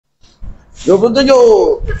27.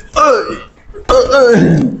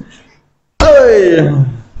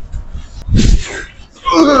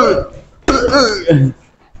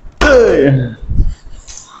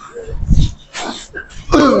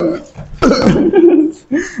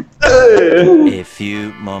 A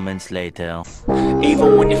few moments later.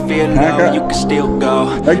 Even when you feel low, you can still go.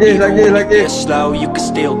 Lagi. Feel slow, you can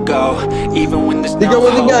still go. Even when there's no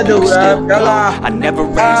hope, you can still go. I never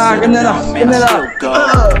answer to no, man, I still go.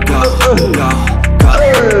 Go, go, go, go,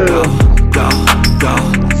 go, go, go,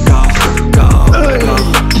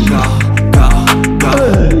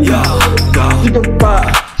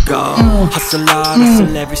 go. Hustle hard,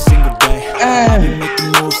 hustle every single day. I've been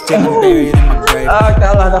making moves till I'm buried in my grave.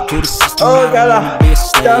 Kalah dah. To the system, I don't wanna be a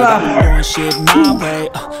slave. I'm doing shit my way,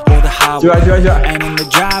 or the highway. Jual. And in the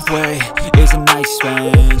driveway is a nice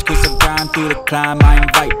range. Cause I grind through the climb, I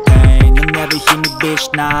invite pain. You'll never hear me, bitch,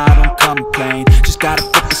 nah, I don't complain. Just gotta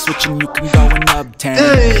flip the switch and you can go and obtain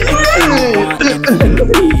anything you want, anything you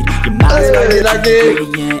need. Your mind's got Lagi.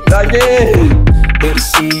 They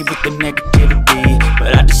deceive with the negativity,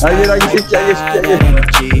 but I just Lagi, that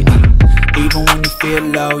energy. Even when you feel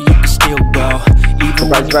low, you can still go. Even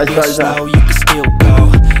when you feel slow, you can still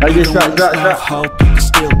go. Lagi, Even when there's no hope, you can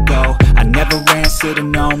still go. I never answer to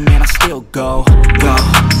no, man, I still go. Go,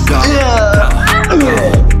 go, go, go,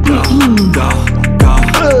 go, go, go,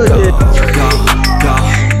 go, go,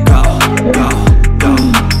 go, go, go, go,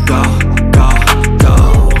 go, go, go,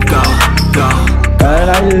 go.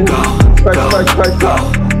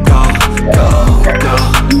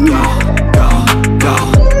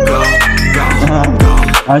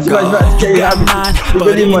 Cepat sikit habis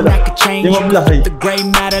 35 dah. 15 lagi. The gray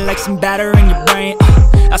matter like some batter in your brain.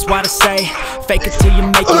 That's why I say, fake it till you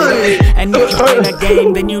make it. And if you play that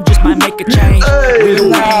game, then you just might make a change.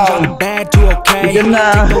 Rearrange all the bad to okay. Take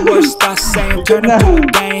the worst thoughts saying, turn it to a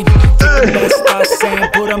game. Take the best thoughts saying,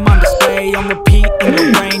 put them on display. On repeat in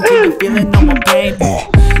your brain till you're feeling no more pain.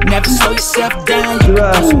 Never slow yourself down, you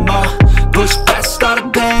can do some more. Push past all the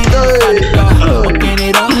pain, open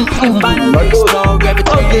it up, and finally explore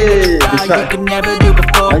everything you can never do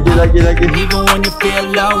before. Lagi. Even when you feel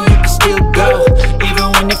low, you can still go.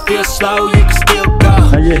 Even when you feel slow, you can still go.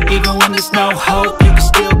 Even when there's no hope, you can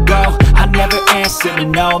still go. I never answer to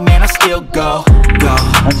no, man, I still go. Go,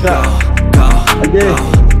 go, go, go,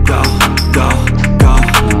 go, go, go,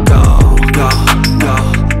 go, go, go, go,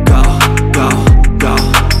 go, go, go,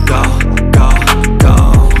 go, go,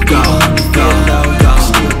 go. Feel low, you can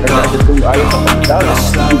still go. Feel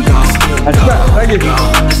slow, you can still go. Lagi.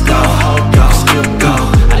 There's no hope, you can still go.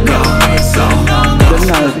 I never answer to no, man,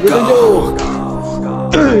 I still go.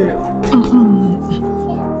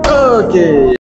 Okay.